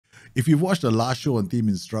If you've watched the last show on team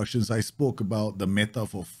instructions, I spoke about the meta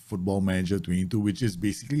for Football Manager 22, which is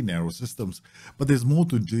basically narrow systems. But there's more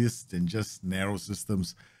to this than just narrow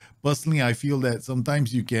systems. Personally, I feel that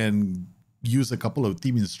sometimes you can use a couple of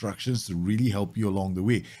team instructions to really help you along the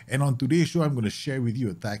way. And on today's show, I'm going to share with you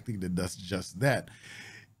a tactic that does just that.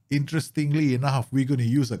 Interestingly enough, we're going to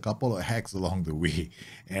use a couple of hacks along the way.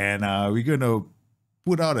 And we're going to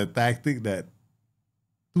put out a tactic that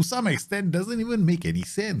to some extent doesn't even make any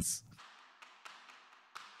sense.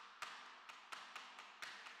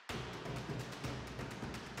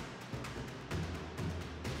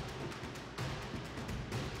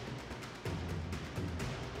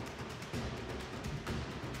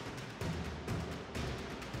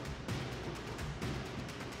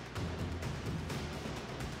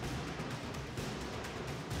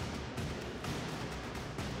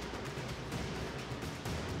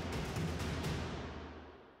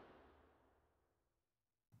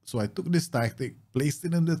 So I took this tactic, placed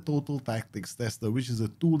it in the Total Tactics Tester, which is a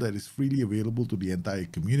tool that is freely available to the entire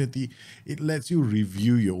community. It lets you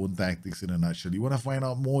review your own tactics in a nutshell. You want to find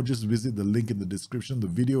out more, just visit the link in the description. The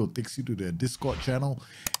video takes you to their Discord channel,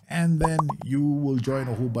 and then you will join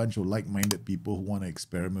a whole bunch of like-minded people who want to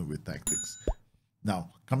experiment with tactics.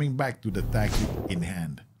 Now, coming back to the tactic in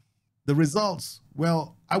hand. The results,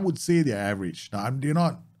 well, I would say they're average. Now, they're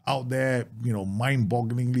not out there,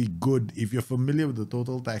 mind-bogglingly good. If you're familiar with the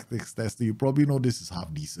Total Tactics Tester, you probably know this is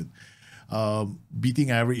half decent. Beating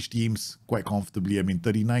average teams quite comfortably. I mean,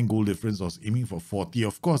 39 goal difference. I was aiming for 40.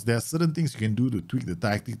 Of course, there are certain things you can do to tweak the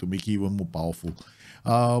tactic to make it even more powerful.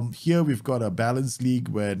 Here we've got a balanced league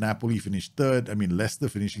where Napoli finished third. I mean, Leicester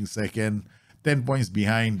finishing second. 10 points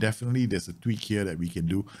behind. Definitely there's a tweak here that we can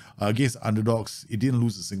do. Against underdogs, it didn't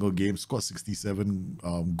lose a single game, scored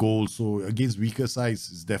 67 goals. So against weaker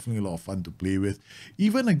sides, it's definitely a lot of fun to play with.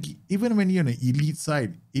 Even when you're on an elite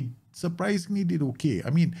side, it surprisingly did okay.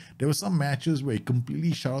 I mean, there were some matches where it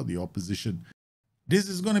completely shut out the opposition. This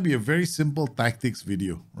is going to be a very simple tactics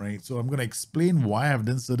video, right? So I'm going to explain why I've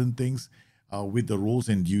done certain things with the roles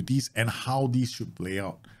and duties and how these should play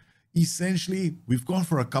out. Essentially, we've gone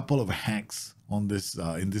for a couple of hacks on this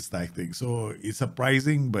in this tactic. So it's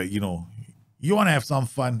surprising, but you want to have some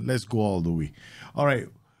fun. Let's go all the way. All right,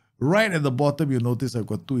 right at the bottom, you'll notice I've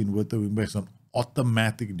got two inverted wingbacks on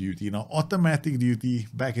automatic duty. Now, automatic duty,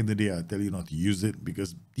 back in the day, I'll tell you not to use it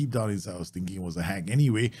because deep down inside, I was thinking it was a hack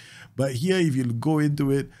anyway. But here, if you go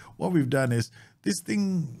into it, what we've done is this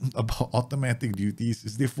thing about automatic duties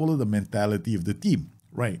is they follow the mentality of the team,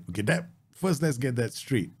 right? Okay, first, let's get that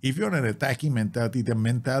straight. If you're on an attacking mentality, their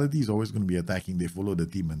mentality is always going to be attacking. They follow the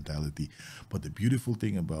team mentality. But the beautiful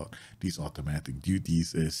thing about these automatic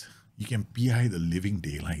duties is you can PI the living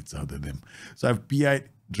daylights out of them. So I've PI'd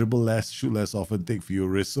dribble less, shoot less often, take fewer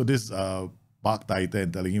risks. So this bark tighter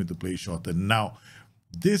and telling him to play shorter. Now,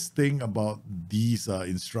 this thing about these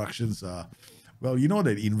instructions are, well, you know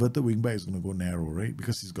that inverted wingback is going to go narrow, right?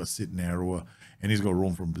 Because he's got to sit narrower and he's got to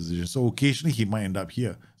roam from position. So occasionally he might end up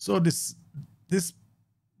here. So this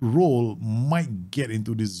role might get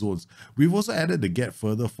into these zones. We've also added the get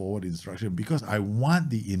further forward instruction because I want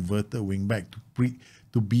the inverted wingback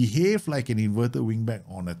to behave like an inverted wingback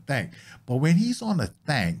on attack. But when he's on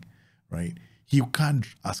attack, right, you can't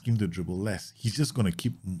ask him to dribble less. He's just going to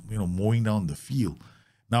keep, mowing down the field.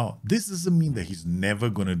 Now, this doesn't mean that he's never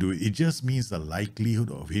going to do it. It just means the likelihood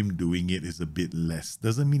of him doing it is a bit less.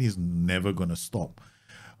 Doesn't mean he's never going to stop.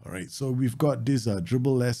 All right, so we've got this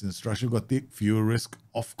dribble less instruction, got take fewer risk.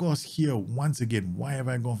 Of course, here, once again, why have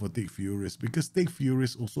I gone for take fewer risk? Because take fewer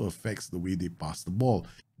risk also affects the way they pass the ball.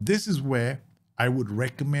 This is where I would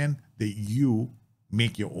recommend that you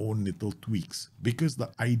make your own little tweaks. Because the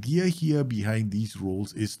idea here behind these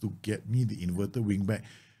roles is to get me the inverted wingback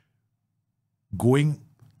going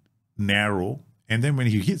narrow. And then when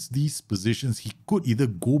he hits these positions, he could either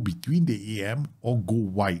go between the AM or go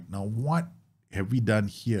wide. Now, what have we done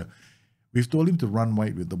here? We've told him to run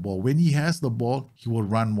wide with the ball. When he has the ball, he will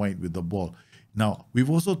run wide with the ball. Now, we've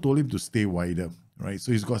also told him to stay wider, right?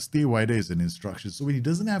 So he's got stay wider as an instruction. So when he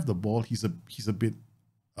doesn't have the ball, he's a bit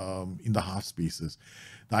in the half spaces.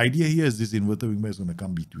 The idea here is this inverted wingback is going to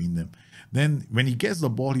come between them. Then when he gets the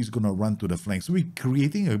ball, he's going to run to the flank. So we're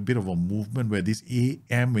creating a bit of a movement where this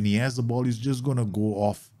AM, when he has the ball, he's just going to go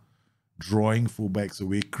off, drawing fullbacks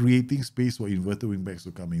away, creating space for inverted wingbacks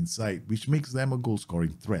to come inside, which makes them a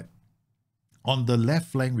goal-scoring threat. On the left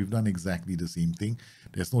flank, we've done exactly the same thing.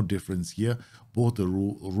 There's no difference here. Both the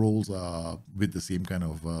roles are with the same kind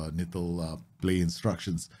of little play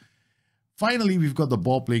instructions. Finally, we've got the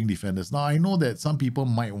ball-playing defenders. Now, I know that some people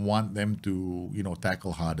might want them to,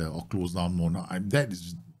 tackle harder or close down more. Now, that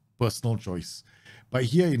is personal choice. But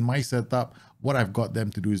here in my setup, what I've got them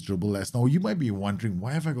to do is dribble less. Now, you might be wondering,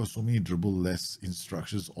 why have I got so many dribble less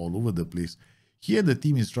instructions all over the place? Here, the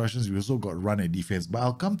team instructions, we also got run and defense. But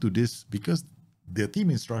I'll come to this because the team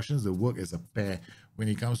instructions, they work as a pair when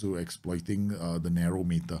it comes to exploiting the narrow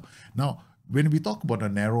meta. Now, when we talk about a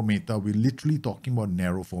narrow meta, we're literally talking about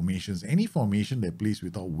narrow formations. Any formation that plays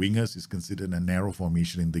without wingers is considered a narrow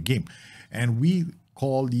formation in the game. And we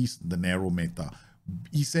call these the narrow meta.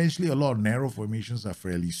 Essentially, a lot of narrow formations are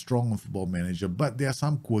fairly strong on Football Manager, but there are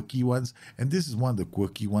some quirky ones, and this is one of the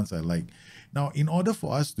quirky ones I like. Now, in order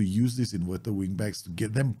for us to use these inverted wingbacks to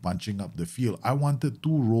get them punching up the field, I wanted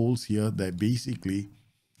two roles here that basically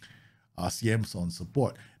are CMs on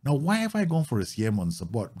support. Now, why have I gone for a CM on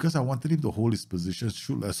support? Because I wanted him to hold his position,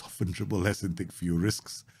 shoot less often, dribble less, and take few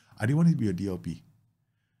risks. I didn't want it to be a DLP.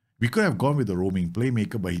 We could have gone with a roaming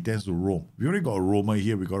playmaker, but he tends to roam. We already got a roamer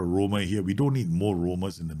here, we got a roamer here. We don't need more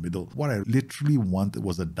roamers in the middle. What I literally wanted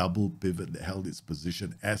was a double pivot that held its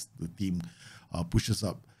position as the team pushes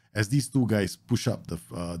up, as these two guys push up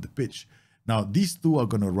the pitch. Now, these two are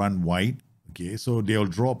going to run wide, okay? So they'll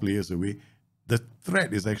draw players away. The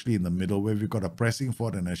threat is actually in the middle where we've got a pressing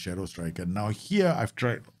forward and a shadow striker. Now, here I've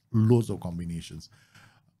tried loads of combinations.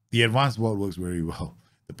 The advanced ball works very well.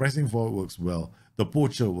 The pressing forward works well. The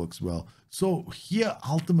poacher works well. So here,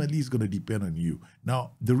 ultimately, it's going to depend on you.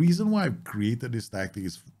 Now, the reason why I've created this tactic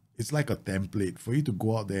is it's like a template for you to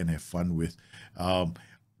go out there and have fun with,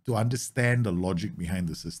 to understand the logic behind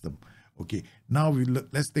the system. Okay, now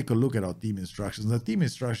let's take a look at our team instructions. The team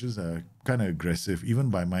instructions are kind of aggressive,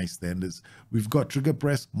 even by my standards. We've got trigger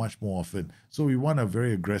press much more often. So we want a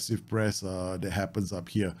very aggressive press that happens up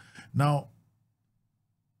here. Now,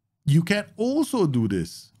 you can also do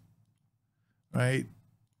this, right,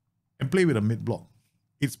 and play with a mid block.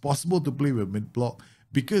 It's possible to play with a mid block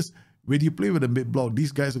because when you play with a mid block,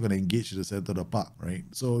 these guys are going to engage the center of the park, right?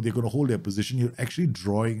 So they're going to hold their position. You're actually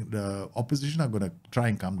drawing, the opposition are going to try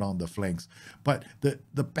and come down the flanks. But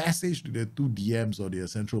the passage to the two DMs or their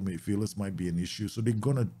central midfielders might be an issue. So they're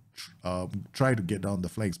going to try to get down the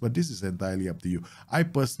flanks. But this is entirely up to you. I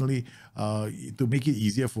personally, to make it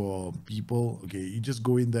easier for people, okay, you just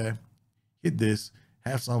go in there, hit this,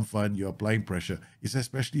 have some fun, you're applying pressure. It's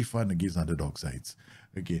especially fun against underdog sides.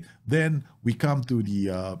 Okay, then we come to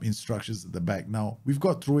the instructions at the back. Now, we've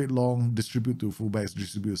got throw it long, distribute to fullbacks,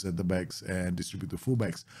 distribute to center backs, and distribute to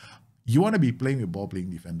fullbacks. You want to be playing with ball-playing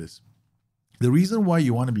defenders. The reason why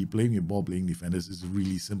you want to be playing with ball-playing defenders is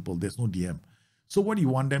really simple. There's no DM. So what you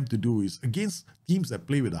want them to do is, against teams that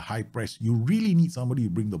play with a high press, you really need somebody to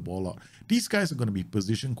bring the ball out. These guys are going to be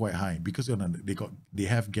positioned quite high because they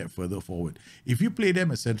have get further forward. If you play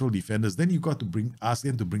them as central defenders, then you got to ask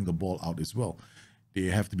them to bring the ball out as well. They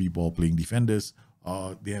have to be ball-playing defenders.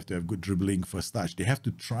 They have to have good dribbling, first touch. They have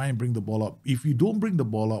to try and bring the ball out. If you don't bring the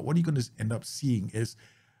ball out, what you're going to end up seeing is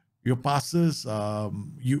your passes,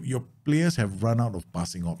 your players have run out of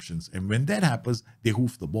passing options. And when that happens, they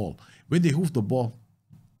hoof the ball. When they hoof the ball,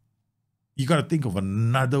 you got to think of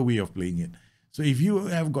another way of playing it. So if you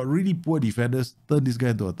have got really poor defenders, turn this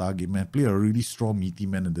guy into a target man, play a really strong, meaty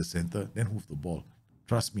man in the center, then hoof the ball.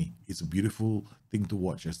 Trust me, it's a beautiful thing to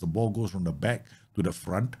watch. As the ball goes from the back to the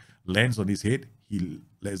front, lands on his head, he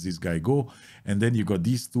lets this guy go. And then you got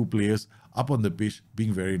these two players up on the pitch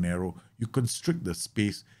being very narrow. You constrict the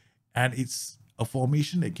space. And it's a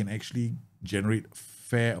formation that can actually generate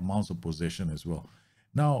fair amounts of possession as well.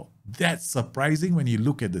 Now, that's surprising when you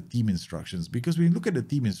look at the team instructions, because when you look at the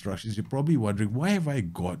team instructions, you're probably wondering, why have I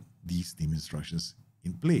got these team instructions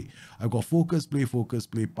in play? I've got focus, play,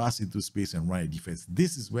 pass into space, and run a defense.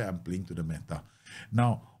 This is where I'm playing to the meta.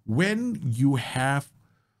 Now, when you have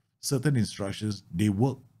certain instructions, they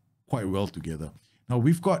work quite well together. Now,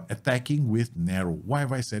 we've got attacking with narrow. Why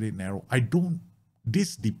have I said it narrow?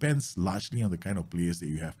 This depends largely on the kind of players that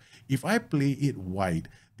you have. If I play it wide,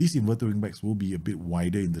 these inverted wingbacks will be a bit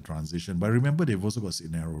wider in the transition. But remember, they've also got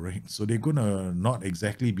sit narrow, right? So they're going to not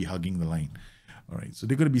exactly be hugging the line. All right, so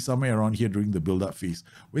they're going to be somewhere around here during the build-up phase.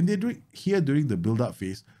 When they're during the build-up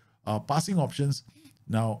phase, passing options.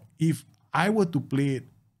 Now, if I were to play it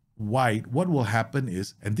wide, what will happen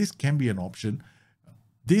is, and this can be an option,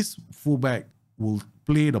 this fullback will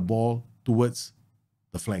play the ball towards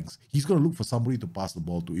the flanks. He's going to look for somebody to pass the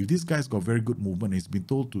ball to. If this guy's got very good movement, he's been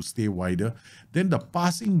told to stay wider, then the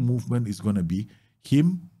passing movement is going to be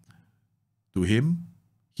him to him.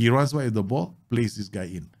 He runs wide with the ball, plays this guy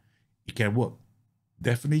in. It can work.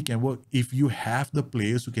 Definitely can work if you have the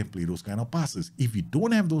players who can play those kind of passes. If you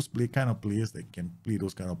don't have those kind of players that can play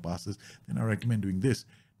those kind of passes, then I recommend doing this.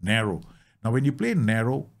 Narrow. Now, when you play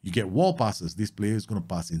narrow, you get wall passes. This player is going to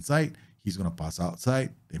pass inside. He's going to pass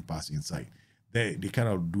outside, then pass inside. they kind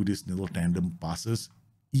of do this little tandem passes,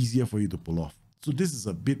 easier for you to pull off. So this is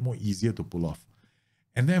a bit more easier to pull off.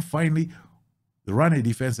 And then finally, the run a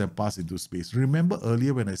defense and pass into space. Remember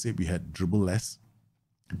earlier when I said we had dribble less?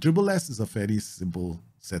 Dribble less is a fairly simple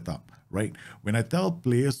setup, right? When I tell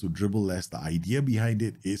players to dribble less, the idea behind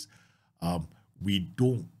it is we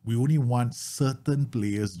only want certain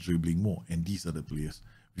players dribbling more, and these are the players.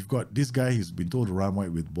 We've got this guy who's been told to run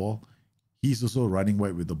wide with ball. He's also running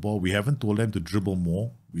wide with the ball. We haven't told them to dribble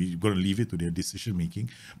more. We're going to leave it to their decision making.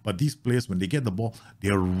 But these players, when they get the ball, they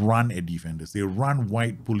run at defenders. They run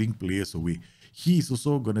wide, pulling players away. He's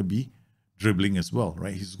also going to be dribbling as well,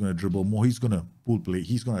 right? He's going to dribble more. He's going to pull play.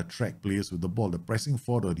 He's going to attract players with the ball. The pressing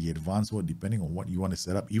forward or the advanced forward, depending on what you want to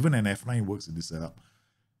set up. Even an F9 works in this setup.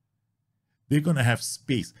 They're going to have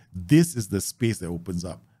space. This is the space that opens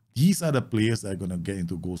up. These are the players that are going to get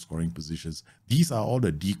into goal scoring positions. These are all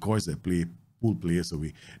the decoys that pull players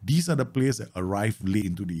away. These are the players that arrive late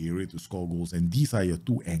into the area to score goals. And these are your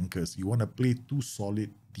two anchors. You want to play two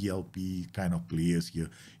solid DLP kind of players here.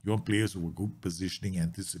 You want players with good positioning,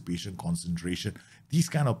 anticipation, concentration. These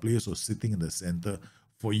kind of players are sitting in the center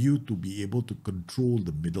for you to be able to control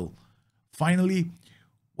the middle. Finally,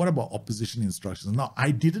 what about opposition instructions? Now, I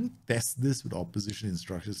didn't test this with opposition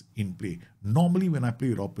instructions in play. Normally, when I play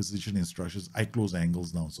with opposition instructions, I close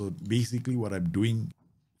angles down. So basically what I'm doing,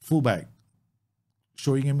 fullback,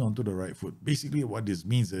 showing him onto the right foot. Basically what this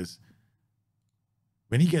means is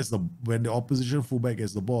when the opposition fullback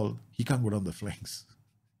gets the ball, he can't go down the flanks.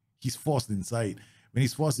 He's forced inside. When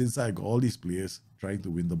he's forced inside, I got all these players trying to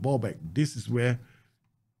win the ball back. This is where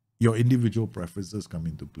your individual preferences come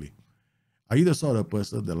into play. Are you the sort of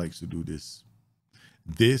person that likes to do this?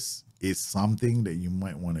 This is something that you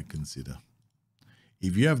might want to consider.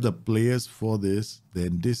 If you have the players for this,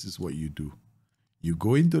 then this is what you do. You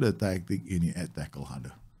go into the tactic and you add tackle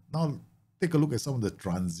harder. Now, take a look at some of the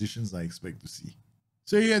transitions I expect to see.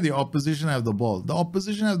 So here the opposition have the ball. The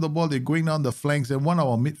opposition have the ball, they're going down the flanks, and one of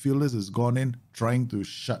our midfielders has gone in trying to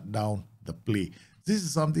shut down the play. This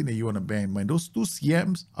is something that you want to bear in mind. Those two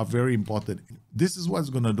CMs are very important. This is what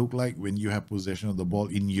it's going to look like when you have possession of the ball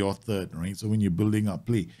in your third, right? So when you're building up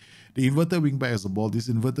play. The inverted wingback has the ball. This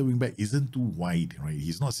inverted wingback isn't too wide, right?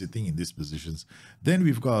 He's not sitting in these positions. Then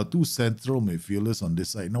we've got our two central midfielders on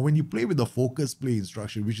this side. Now, when you play with the focus play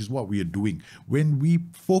instruction, which is what we are doing, when we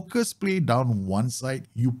focus play down one side,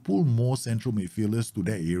 you pull more central midfielders to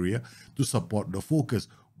that area to support the focus.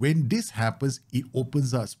 When this happens, it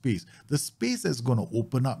opens up space. The space that's going to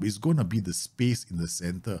open up is going to be the space in the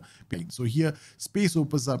center. So here, space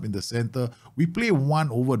opens up in the center. We play one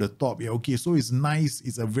over the top. Yeah, okay, so it's nice.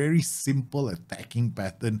 It's a very simple attacking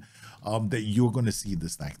pattern that you're going to see in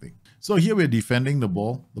this tactic. So here we're defending the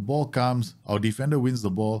ball. The ball comes. Our defender wins the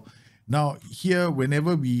ball. Now here,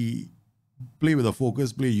 whenever we play with a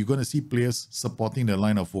focus play, you're going to see players supporting the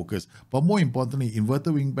line of focus. But more importantly,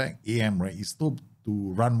 inverted wing back, AM, right, is still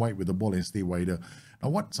to run wide with the ball and stay wider. Now,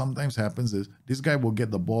 what sometimes happens is this guy will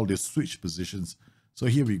get the ball, they switch positions. So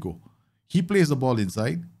here we go. He plays the ball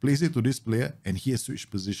inside, plays it to this player, and he has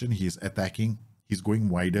switched position. He is attacking. He's going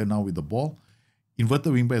wider now with the ball.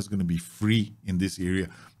 Inverted wingback is going to be free in this area.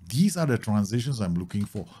 These are the transitions I'm looking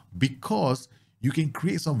for because you can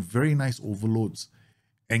create some very nice overloads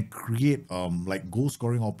and create like goal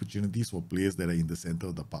scoring opportunities for players that are in the center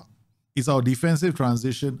of the park. It's our defensive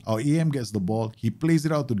transition. Our AM gets the ball. He plays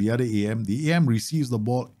it out to the other AM. The AM receives the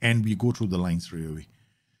ball and we go through the line straight away.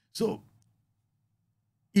 So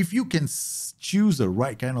if you can choose the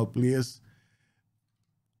right kind of players,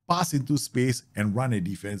 pass into space and run a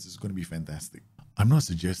defense, it's going to be fantastic. I'm not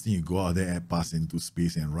suggesting you go out there and pass into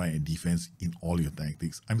space and run a defense in all your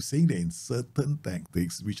tactics. I'm saying that in certain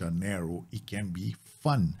tactics which are narrow, it can be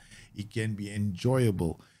fun. It can be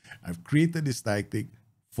enjoyable. I've created this tactic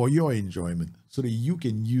for your enjoyment so that you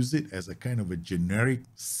can use it as a kind of a generic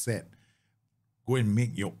set. Go and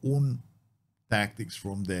make your own tactics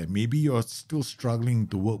from there. Maybe you're still struggling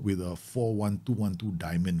to work with a 4-1-2-1-2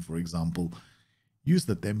 diamond, for example. Use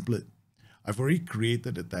the template. I've already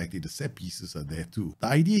created the tactic. The set pieces are there too. The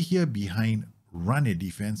idea here behind run a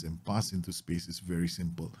defense and pass into space is very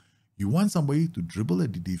simple. You want somebody to dribble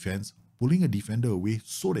at the defense, pulling a defender away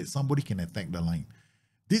so that somebody can attack the line.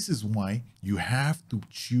 This is why you have to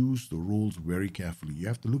choose the roles very carefully. You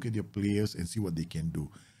have to look at your players and see what they can do.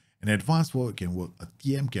 An advanced forward can work, a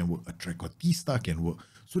TM can work, a trequartista can work.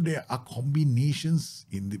 So there are combinations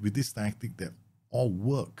with this tactic that all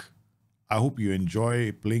work. I hope you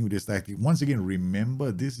enjoy playing with this tactic. Once again,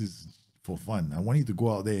 remember, this is for fun. I want you to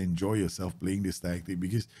go out there and enjoy yourself playing this tactic,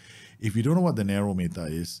 because if you don't know what the narrow meta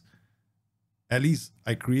is, at least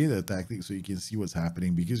I created a tactic so you can see what's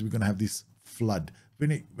happening, because we're going to have this flood.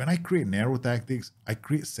 When I create narrow tactics, I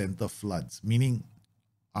create center floods, meaning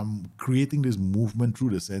I'm creating this movement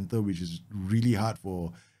through the center, which is really hard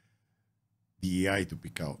for the AI to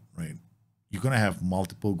pick out, right? You're going to have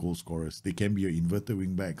multiple goal scorers. They can be your inverted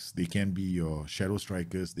wingbacks. They can be your shadow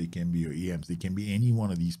strikers. They can be your AMs. They can be any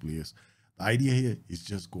one of these players. The idea here is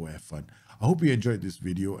just go have fun. I hope you enjoyed this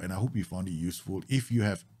video and I hope you found it useful. If you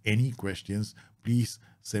have any questions, please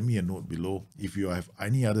send me a note below. If you have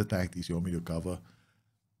any other tactics you want me to cover,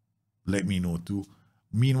 let me know too.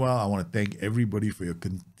 Meanwhile, I want to thank everybody for your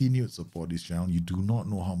continued support this channel. You do not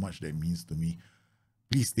know how much that means to me.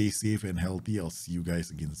 Please stay safe and healthy. I'll see you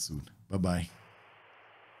guys again soon. Bye-bye.